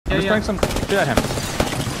I'm just throwing some shit at him.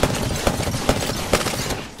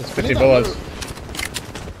 It's 50 bullets.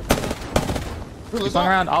 Keep on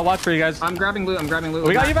around. I'll watch for you guys. I'm grabbing loot.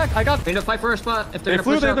 We got you back. I got. We need to fight for a spot. If They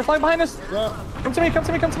flew. They're flying behind us. Yeah. Come to me. Come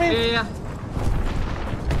to me. Come to me. Yeah.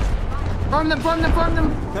 Farm them.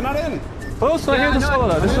 They're not in. Close. So here's the solo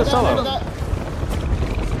though. This is a solo.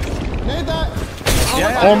 Need that.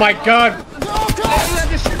 Oh my god. Yeah,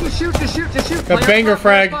 just shoot. The banger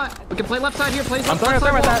frag. We can play left side here. I'm throwing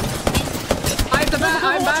with that.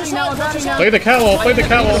 I'm batting now. Play the catwall. Play the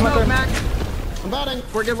catwall. I'm batting.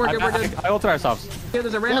 We're good. I ulted ourselves. Here,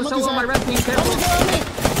 there's a random solo on my red team. Careful.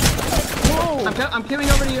 I'm queuing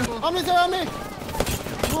over to you. Omni's there on me.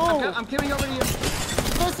 Whoa. I'm queuing over to you.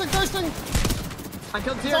 Thirsting. I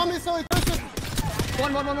killed It's Tier. on me, silly. Thirsting.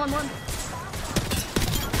 One.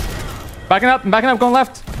 Backing up, going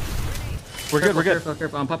left. We're good.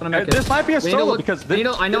 Careful. I'm popping a medkit. This might be a solo because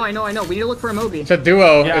I know. We need to look for a Moby. It's a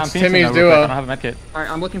duo. Yeah, it's Timmy's duo. I don't have a medkit. Alright,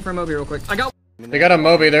 I'm looking for a Moby real quick. I got. They got a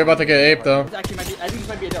Moby. They're about to get aped though. I think this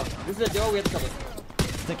might be a duo. This is a duo. We have to cover.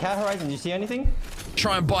 The cat horizon. Do you see anything?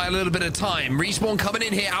 Try and buy a little bit of time. Respawn coming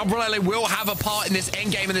in here. Alb will have a part in this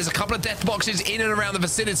endgame, and there's a couple of death boxes in and around the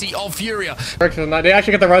vicinity of Furia. They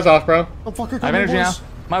actually get the res off, bro. Fucker, I have energy now.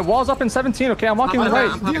 My wall's up in 17. Okay, I'm walking the right.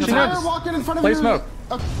 Walking in front of Play you. smoke.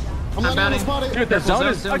 I'm batting. spotting. Dude, the zone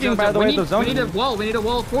is hugging, by the way. The zone. We need a wall. We need a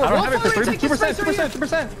wall. I don't have it for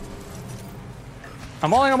 2%.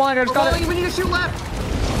 I'm walling. I just got it. We need to shoot left.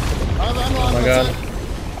 Oh my god.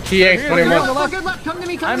 TX 21. Come to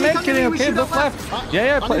me. I'm medkitting. Okay, look left.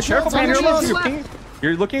 Yeah. Sheriff Pan, you're alone.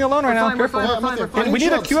 You're looking alone right now. Careful. We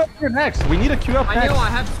need a queue up here next. I know. I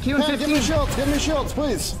have Q in 15. Give me shields,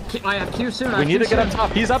 please. I have Q soon. We need to get up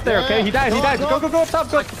top. He's up there. Okay, he died. Go up top.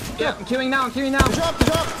 Go. Yeah, I'm queuing now. Drop.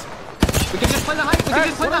 We can just play the height.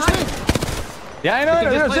 Yeah, I know.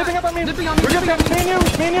 They're zipping up on me. We're good. Me and you.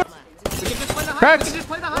 We can just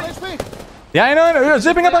play the height. Yeah, I know. They're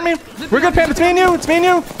zipping up on me. We're good, Pam. It's me and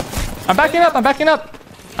you. I'm backing up.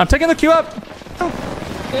 I'm taking the queue up.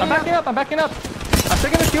 I'm backing up. I'm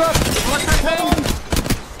taking the queue up.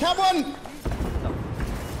 Cap one.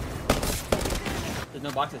 There's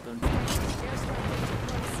no boxes, dude.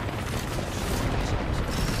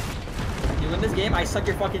 You win this game, I suck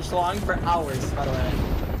your fucking schlong for hours, by the way.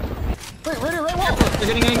 Wait, right wall. They're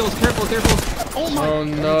getting angles. Careful. Oh my. Oh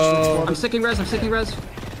no. I'm sicking res.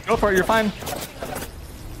 Go for it. You're fine.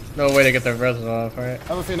 No way to get the res off, right? I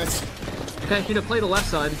have a Phoenix. Okay, you need to play the left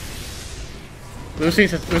side. Lucy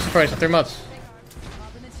Price, 3 months.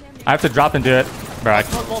 I have to drop and do it. Bro, I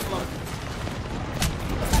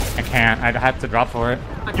can't. I have to drop for it.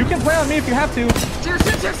 You can play on me if you have to. Here.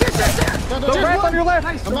 The ramp on your left.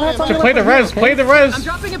 Play the res. I'm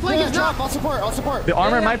dropping and playing his drop. I'll support. The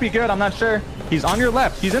armor might be good. I'm not sure. He's on your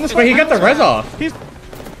left. He's in this. Wait, he got the res off. He's.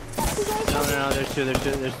 No, there's two.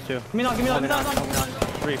 Give me knock.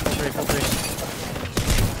 Three.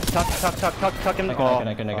 Tuck him.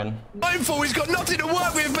 Again. Mindful, he's got nothing to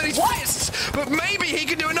work with but his fists. But maybe he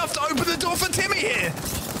can do enough to open the door for Timmy here.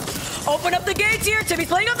 Open up the gates here. Timmy's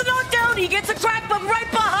playing on the knockdown. He gets a crack, but right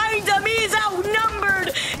behind him, he's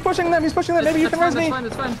outnumbered. He's pushing them. Maybe you can res me.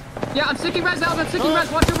 That's fine. Yeah, I'm sticking res out. Watch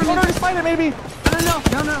over me. No, just find it, maybe. No.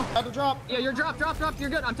 I had to drop. Yeah, you're drop. You're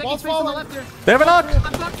good. I'm taking space on the left here. They have a knock.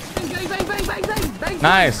 I'm bang.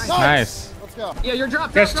 Nice. Let's go. Yeah, you're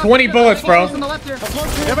drop. There's 20 bullets, bro. On the left here.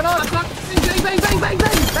 They have a knock. Bang.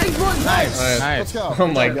 Nice. Let's go. Oh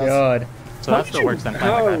my god. So that still works then.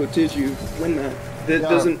 How did you win that? That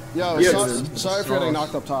doesn't. Sorry for getting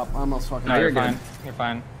knocked up top. I almost fucking. No, you're fine. You're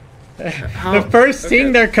fine. The first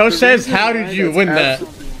thing their coach says, how did you win that?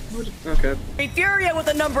 Okay. FURIA with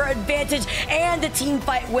a number advantage and the team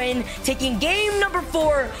fight win, taking game number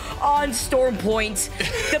 4 on Storm Point.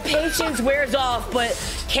 The patience wears off, but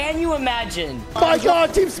can you imagine? Oh my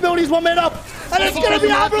god, Team Smilty's 1 minute up, and it's gonna be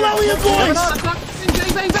Alberellian boys!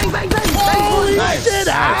 Holy shit,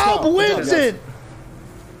 Alb wins it!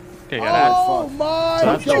 Okay, yeah, oh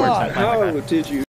my so god! How did you?